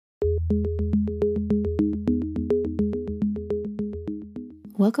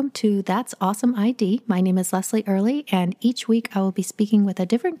Welcome to That's Awesome ID. My name is Leslie Early, and each week I will be speaking with a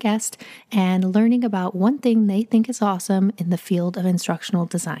different guest and learning about one thing they think is awesome in the field of instructional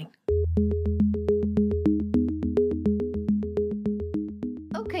design.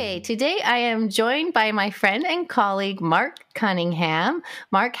 Okay, today I am joined by my friend and colleague, Mark Cunningham.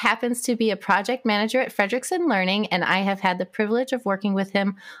 Mark happens to be a project manager at Fredrickson Learning, and I have had the privilege of working with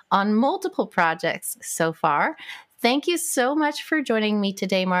him on multiple projects so far. Thank you so much for joining me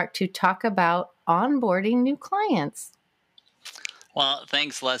today, Mark, to talk about onboarding new clients. Well,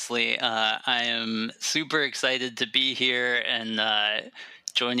 thanks, Leslie. I am super excited to be here and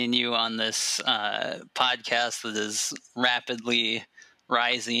joining you on this podcast that is rapidly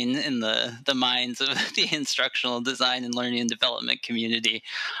rising in the minds of the instructional design and learning and development community.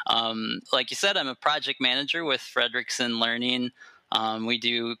 Like you said, I'm a project manager with Fredrickson Learning. We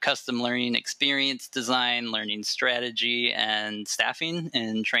do custom learning experience design, learning strategy, and staffing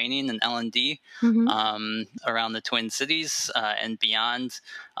and training and L&D around the Twin Cities and beyond.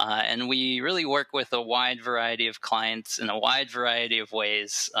 And we really work with a wide variety of clients in a wide variety of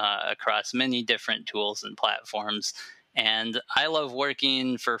ways across many different tools and platforms. And I love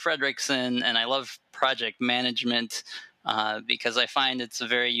working for Fredrickson, and I love project management because I find it's a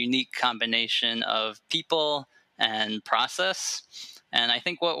very unique combination of people and process. And I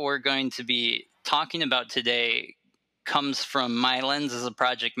think what we're going to be talking about today comes from my lens as a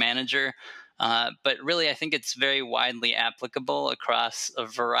project manager, but really I think it's very widely applicable across a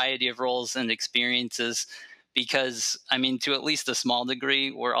variety of roles and experiences because, I mean, to at least a small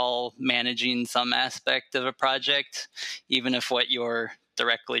degree, we're all managing some aspect of a project, even if what you're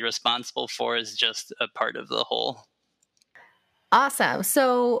directly responsible for is just a part of the whole. Awesome.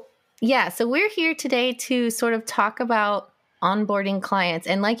 So we're here today to sort of talk about onboarding clients.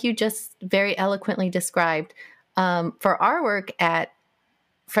 And like you just very eloquently described, for our work at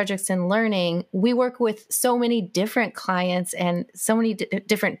Fredrickson Learning, we work with so many different clients and so many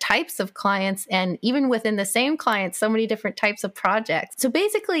different types of clients, and even within the same clients, so many different types of projects. So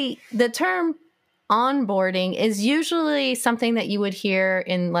basically, the term onboarding is usually something that you would hear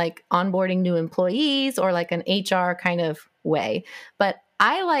in like onboarding new employees or like an HR kind of way. But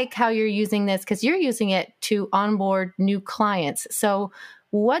I like how you're using this because you're using it to onboard new clients. So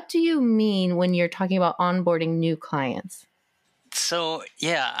what do you mean when you're talking about onboarding new clients? So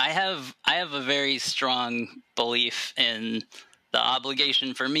yeah, I have a very strong belief in the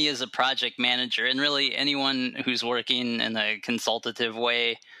obligation for me as a project manager, and really anyone who's working in a consultative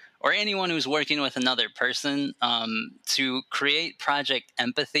way, or anyone who's working with another person, to create project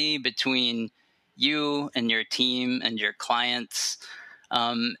empathy between you and your team and your clients.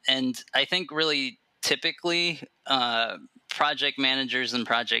 And I think really typically project managers and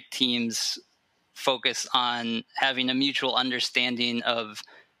project teams focus on having a mutual understanding of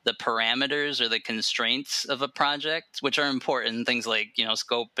the parameters or the constraints of a project, which are important, things like,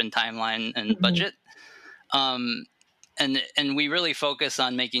 scope and timeline and budget. And we really focus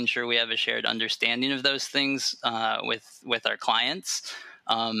on making sure we have a shared understanding of those things with our clients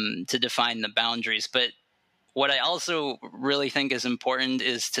to define the boundaries. But what I also really think is important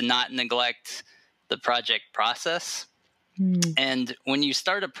is to not neglect the project process. And when you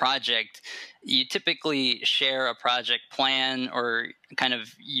start a project, you typically share a project plan or kind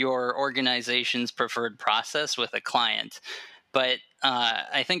of your organization's preferred process with a client. But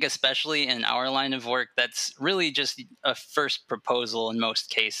I think especially in our line of work, that's really just a first proposal in most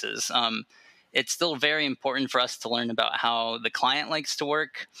cases. It's still very important for us to learn about how the client likes to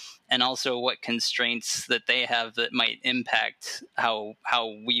work and also what constraints that they have that might impact how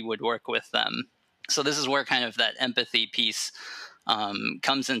we would work with them. So this is where kind of that empathy piece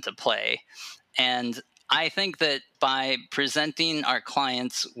comes into play. And I think that by presenting our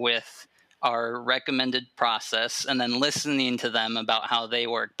clients with our recommended process and then listening to them about how they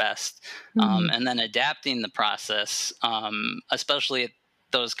work best, and then adapting the process, especially at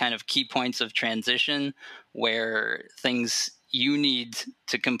those kind of key points of transition where things you need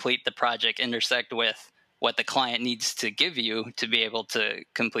to complete the project intersect with what the client needs to give you to be able to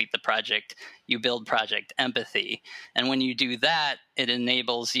complete the project, you build project empathy. And when you do that, it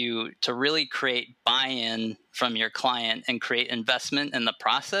enables you to really create buy-in from your client and create investment in the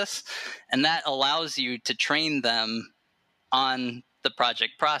process. And that allows you to train them on the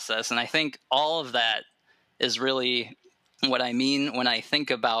project process. And I think all of that is really what I mean when I think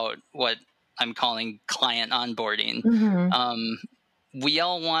about what I'm calling client onboarding. We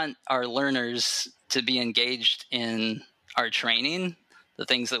all want our learners to be engaged in our training, the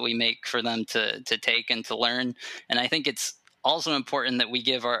things that we make for them to take and to learn. And I think it's also important that we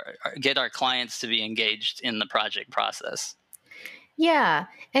get our clients to be engaged in the project process. Yeah.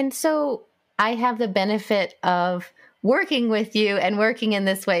 And so I have the benefit of working with you and working in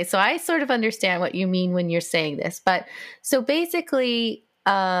this way. So I sort of understand what you mean when you're saying this. But so basically,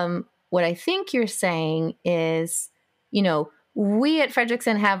 what I think you're saying is, we at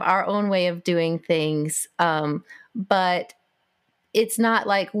Frederickson have our own way of doing things. But it's not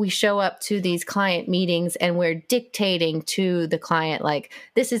like we show up to these client meetings and we're dictating to the client, like,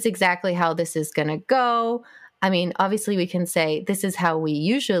 this is exactly how this is going to go. I mean, obviously, we can say this is how we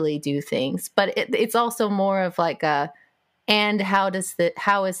usually do things, but it's also more of like and how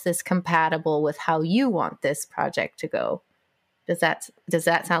is this compatible with how you want this project to go? Does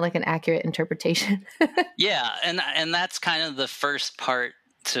that sound like an accurate interpretation? Yeah, and that's kind of the first part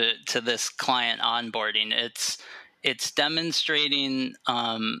to this client onboarding. It's demonstrating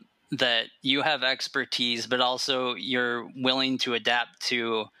that you have expertise, but also you're willing to adapt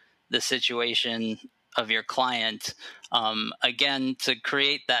to the situation of your client. Again, to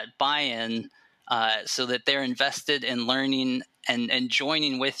create that buy-in, so that they're invested in learning and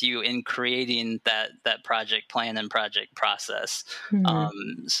joining with you in creating that project plan and project process,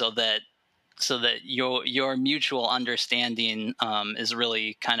 Mhm. so that your mutual understanding is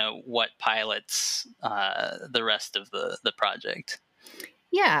really kind of what pilots the rest of the project.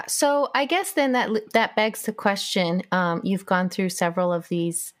 Yeah. So I guess then that begs the question. You've gone through several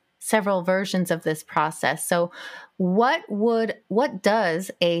versions of this process. So what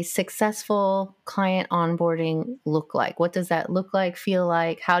does a successful client onboarding look like? What does that look like? Feel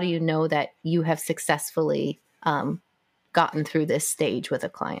like? How do you know that you have successfully gotten through this stage with a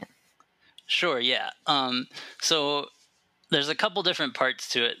client? Sure, yeah. So there's a couple different parts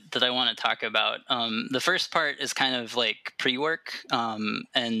to it that I want to talk about. The first part is kind of like pre-work,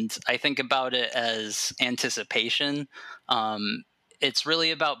 and I think about it as anticipation. It's really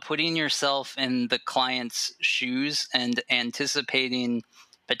about putting yourself in the client's shoes and anticipating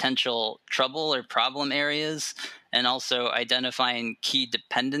potential trouble or problem areas, and also identifying key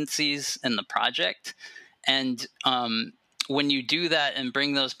dependencies in the project. And when you do that and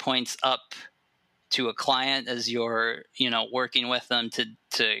bring those points up to a client as you're working with them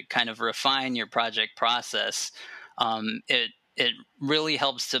to kind of refine your project process, it really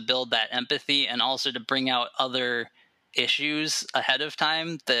helps to build that empathy and also to bring out other issues ahead of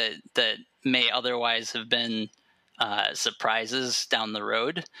time that may otherwise have been surprises down the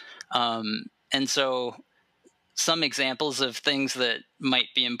road. And so some examples of things that might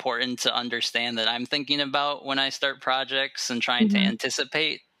be important to understand that I'm thinking about when I start projects and trying to Mm-hmm.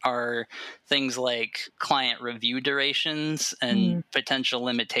 anticipate are things like client review durations and potential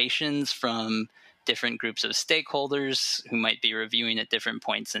limitations from different groups of stakeholders who might be reviewing at different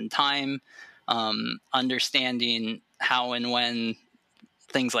points in time. Understanding how and when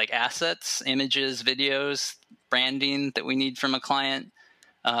things like assets, images, videos, branding that we need from a client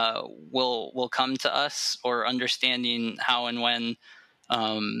will come to us, or understanding how and when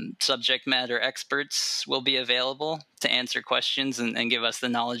subject matter experts will be available to answer questions and give us the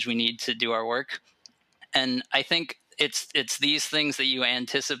knowledge we need to do our work. And I think it's these things that you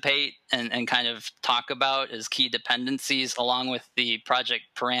anticipate and kind of talk about as key dependencies, along with the project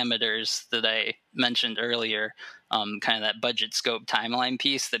parameters that I mentioned earlier, kind of that budget, scope, timeline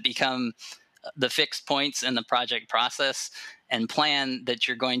piece, that become the fixed points in the project process and plan that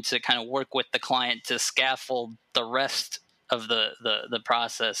you're going to kind of work with the client to scaffold the rest of the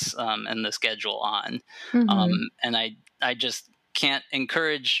process and the schedule on. Mm-hmm. And I just can't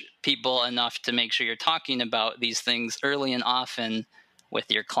encourage people enough to make sure you're talking about these things early and often with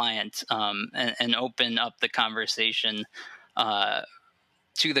your client, and open up the conversation uh,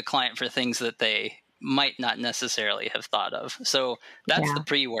 to the client for things that they might not necessarily have thought of. So that's the Yeah.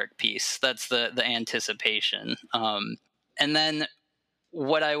 pre-work piece. That's the anticipation. And then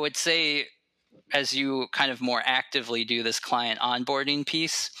what I would say, as you kind of more actively do this client onboarding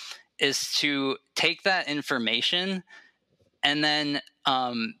piece, is to take that information and then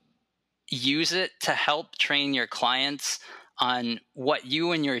use it to help train your clients on what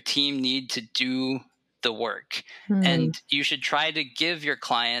you and your team need to do the work. Mm-hmm. And you should try to give your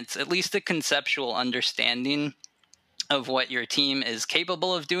clients at least a conceptual understanding of what your team is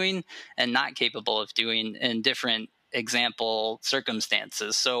capable of doing and not capable of doing in different example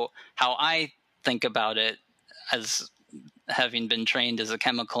circumstances. So, how I think about it, as having been trained as a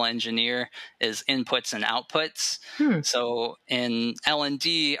chemical engineer, is inputs and outputs. Hmm. So in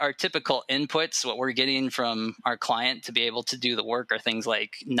L&D, our typical inputs, what we're getting from our client to be able to do the work, are things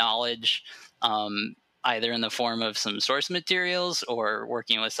like knowledge, either in the form of some source materials or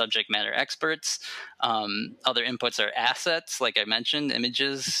working with subject matter experts. Other inputs are assets, like I mentioned,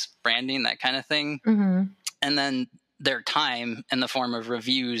 images, branding, that kind of thing. Mm-hmm. And then their time in the form of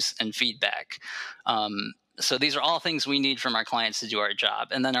reviews and feedback. So these are all things we need from our clients to do our job.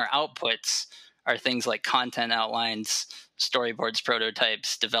 And then our outputs are things like content outlines, storyboards,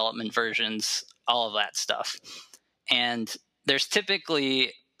 prototypes, development versions, all of that stuff. And there's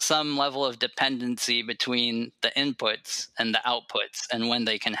typically some level of dependency between the inputs and the outputs and when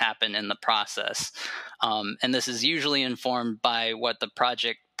they can happen in the process. And this is usually informed by what the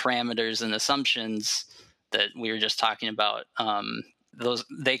project parameters and assumptions that we were just talking about, those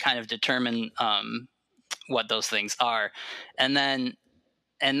they kind of determine what those things are. And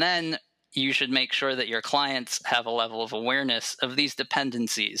then you should make sure that your clients have a level of awareness of these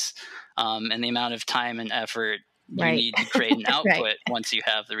dependencies, and the amount of time and effort you need to create an output once you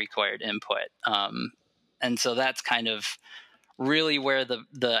have the required input. And so that's kind of really where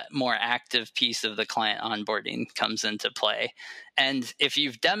the more active piece of the client onboarding comes into play. And if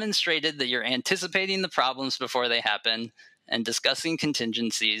you've demonstrated that you're anticipating the problems before they happen and discussing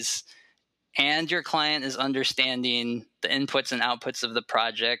contingencies, and your client is understanding the inputs and outputs of the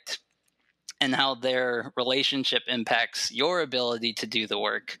project and how their relationship impacts your ability to do the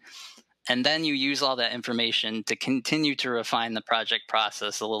work, and then you use all that information to continue to refine the project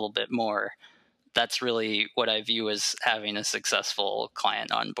process a little bit more, that's really what I view as having a successful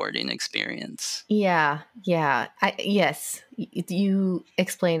client onboarding experience. Yeah. Yes, you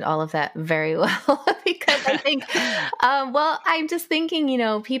explained all of that very well because I think, well, I'm just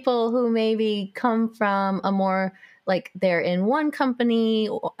thinking, people who maybe come from a more like they're in one company,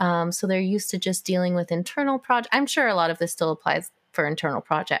 so they're used to just dealing with internal projects. I'm sure a lot of this still applies for internal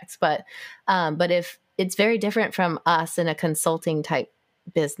projects, but if it's very different from us in a consulting type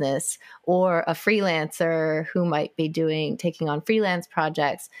business or a freelancer who might be taking on freelance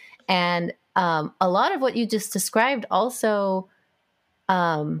projects. And a lot of what you just described also,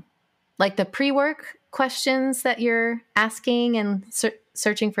 like the pre-work questions that you're asking and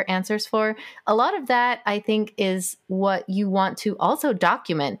searching for answers for, a lot of that I think is what you want to also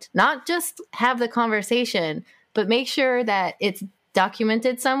document, not just have the conversation, but make sure that it's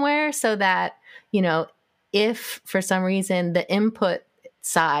documented somewhere so that, if for some reason the input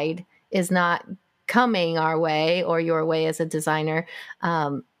side is not coming our way or your way as a designer,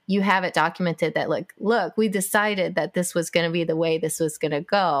 you have it documented that look, we decided that this was going to be the way this was going to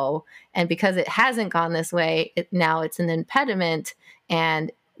go. And because it hasn't gone this way, now it's an impediment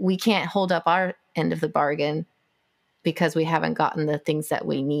and we can't hold up our end of the bargain because we haven't gotten the things that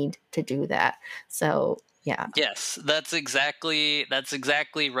we need to do that. So yeah. Yes, that's exactly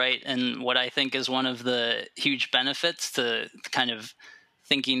right. And what I think is one of the huge benefits to kind of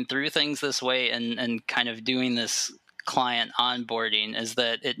thinking through things this way and kind of doing this client onboarding is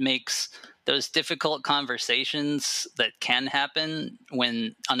that it makes those difficult conversations that can happen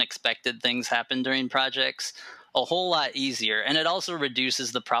when unexpected things happen during projects a whole lot easier. And it also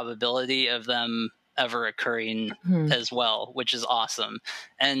reduces the probability of them ever occurring as well, which is awesome.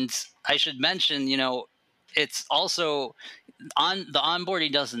 And I should mention, it's also the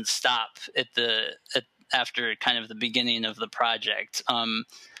onboarding doesn't stop after kind of the beginning of the project.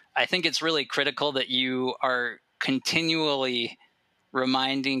 I think it's really critical that you are continually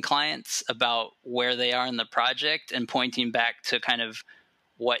reminding clients about where they are in the project and pointing back to kind of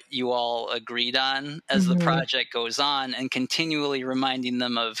what you all agreed on as the project goes on, and continually reminding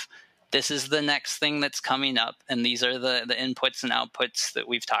them of this is the next thing that's coming up, and these are the inputs and outputs that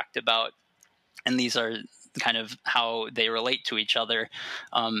we've talked about, and these are kind of how they relate to each other.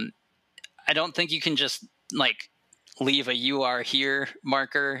 I don't think you can just leave a "you are here"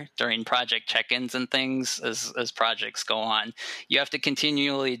 marker during project check-ins and things as projects go on. You have to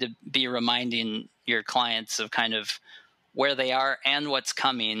continually to be reminding your clients of kind of where they are and what's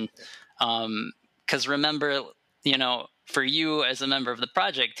coming. Because remember, for you as a member of the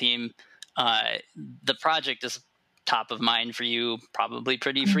project team, the project is top of mind for you probably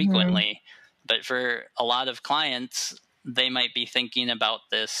pretty frequently. But for a lot of clients, they might be thinking about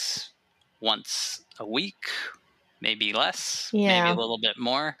this once a week, maybe less, maybe a little bit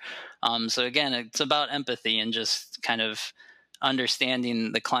more. So again, it's about empathy and just kind of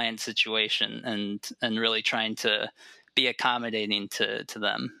understanding the client situation and really trying to be accommodating to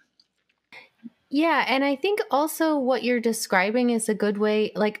them. Yeah. And I think also what you're describing is a good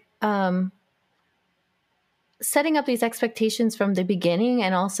way, setting up these expectations from the beginning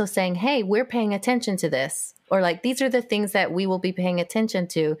and also saying, hey, we're paying attention to this, or these are the things that we will be paying attention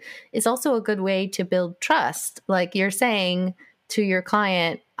to, is also a good way to build trust. Like you're saying to your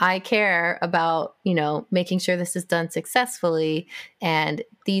client, I care about, making sure this is done successfully. And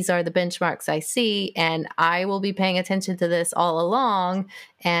these are the benchmarks I see, and I will be paying attention to this all along,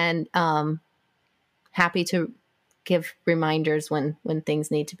 and happy to give reminders when things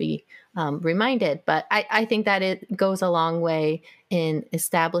need to be reminded. But I think that it goes a long way in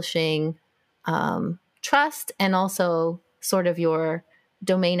establishing trust and also sort of your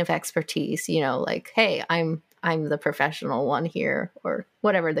domain of expertise, like, hey, I'm the professional one here, or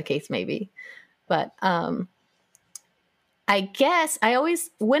whatever the case may be. But I guess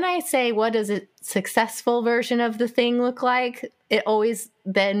when I say, what does a successful version of the thing look like, it always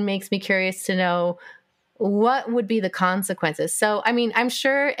then makes me curious to know what would be the consequences. So, I mean, I'm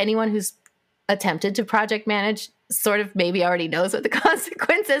sure anyone who's attempted to project manage sort of maybe already knows what the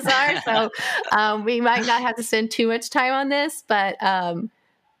consequences are. So we might not have to spend too much time on this, but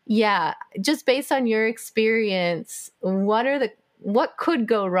yeah, just based on your experience, what could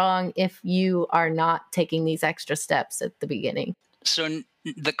go wrong if you are not taking these extra steps at the beginning? So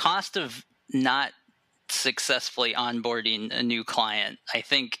the cost of not successfully onboarding a new client, I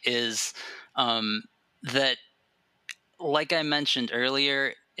think, is that, like I mentioned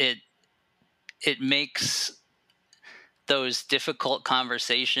earlier, it makes those difficult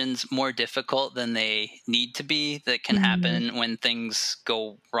conversations more difficult than they need to be, that can happen when things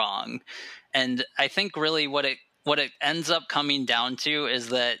go wrong. And I think really what it ends up coming down to is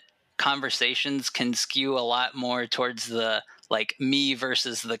that conversations can skew a lot more towards the, like, me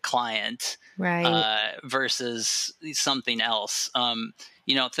versus the client, Right. versus something else.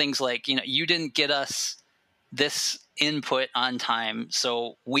 Things like, you didn't get us this input on time,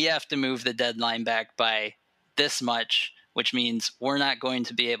 so we have to move the deadline back by this much, which means we're not going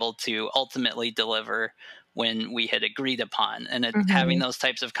to be able to ultimately deliver when we had agreed upon. And having those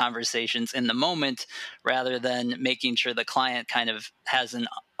types of conversations in the moment, rather than making sure the client kind of has an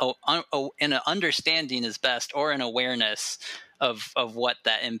understanding is best, or an awareness of what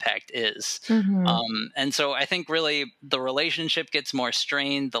that impact is. And so I think really the relationship gets more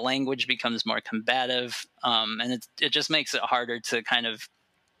strained, the language becomes more combative, and it just makes it harder to kind of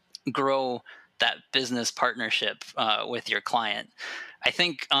grow that business partnership with your client. I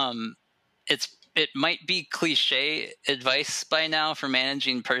think it might be cliche advice by now for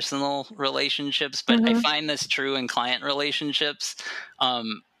managing personal relationships, but I find this true in client relationships.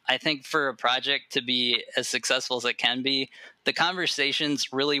 I think for a project to be as successful as it can be, the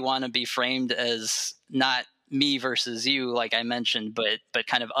conversations really want to be framed as not me versus you, like I mentioned, but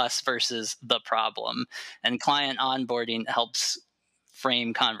kind of us versus the problem. And client onboarding helps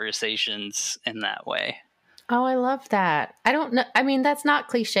frame conversations in that way. Oh, I love that. I don't know. I mean, that's not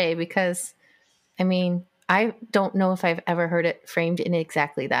cliche, because I don't know if I've ever heard it framed in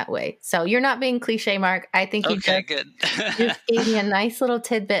exactly that way. So you're not being cliche, Mark. I think you Okay, good. just gave me a nice little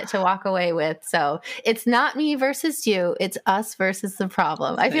tidbit to walk away with. So it's not me versus you. It's us versus the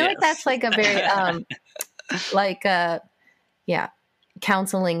problem. I feel like that's like a very, yeah,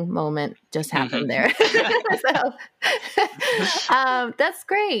 counseling moment just happened there. So that's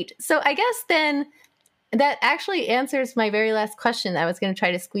great. So I guess then that actually answers my very last question that I was going to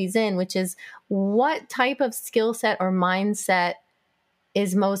try to squeeze in, which is, what type of skill set or mindset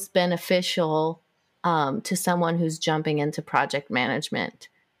is most beneficial to someone who's jumping into project management,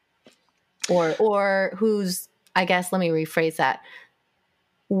 or who's, I guess, let me rephrase that.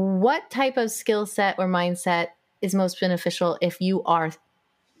 What type of skill set or mindset is most beneficial if you are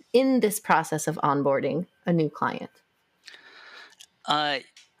in this process of onboarding a new client?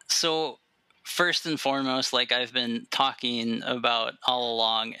 So first and foremost, like I've been talking about all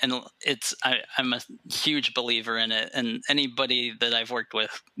along, and I'm a huge believer in it, and anybody that I've worked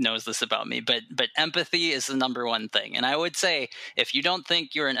with knows this about me, but empathy is the number one thing. And I would say, if you don't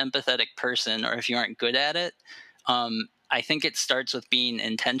think you're an empathetic person, or if you aren't good at it, I think it starts with being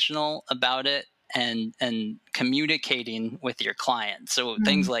intentional about it, and communicating with your client. So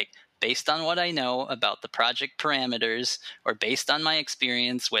things like, based on what I know about the project parameters, or based on my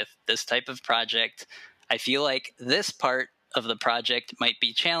experience with this type of project, I feel like this part of the project might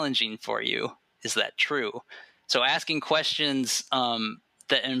be challenging for you. Is that true? So asking questions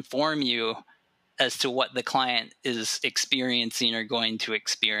that inform you as to what the client is experiencing or going to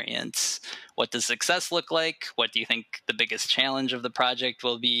experience. What does success look like? What do you think the biggest challenge of the project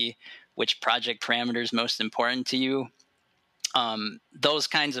will be? Which project parameter is most important to you? Those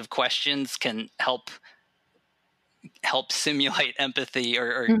kinds of questions can help simulate empathy,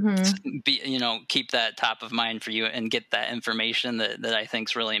 or be, keep that top of mind for you, and get that information that I think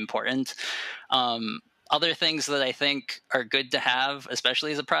is really important. Other things that I think are good to have,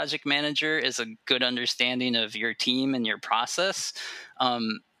 especially as a project manager, is a good understanding of your team and your process.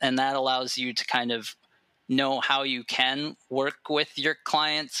 And that allows you to kind of know how you can work with your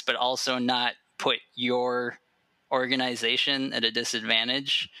clients, but also not put your organization at a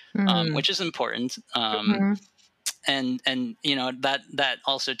disadvantage, which is important. and that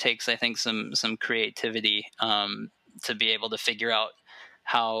also takes, I think, some creativity, to be able to figure out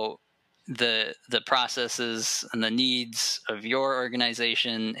how the processes and the needs of your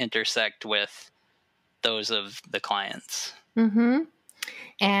organization intersect with those of the clients. Mm-hmm.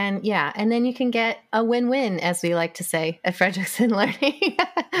 And yeah, and then you can get a win-win, as we like to say at Frederickson Learning.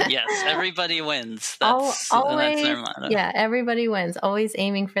 Yes, everybody wins. That's Always, our motto. yeah, everybody wins. Always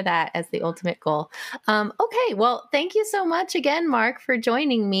aiming for that as the ultimate goal. Okay, well, thank you so much again, Mark, for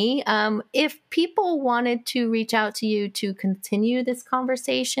joining me. If people wanted to reach out to you to continue this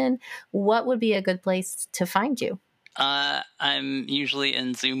conversation, what would be a good place to find you? I'm usually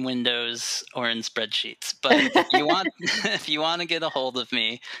in Zoom windows or in spreadsheets, but if you want to get a hold of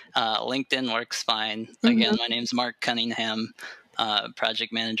me, LinkedIn works fine. Again, my name's Mark Cunningham,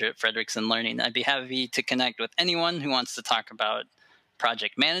 project manager at Frederickson Learning. I'd be happy to connect with anyone who wants to talk about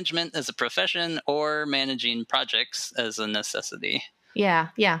project management as a profession or managing projects as a necessity. Yeah,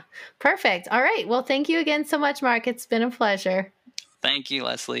 yeah. Perfect. All right. Well, thank you again so much, Mark. It's been a pleasure. Thank you,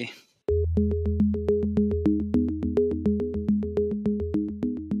 Leslie.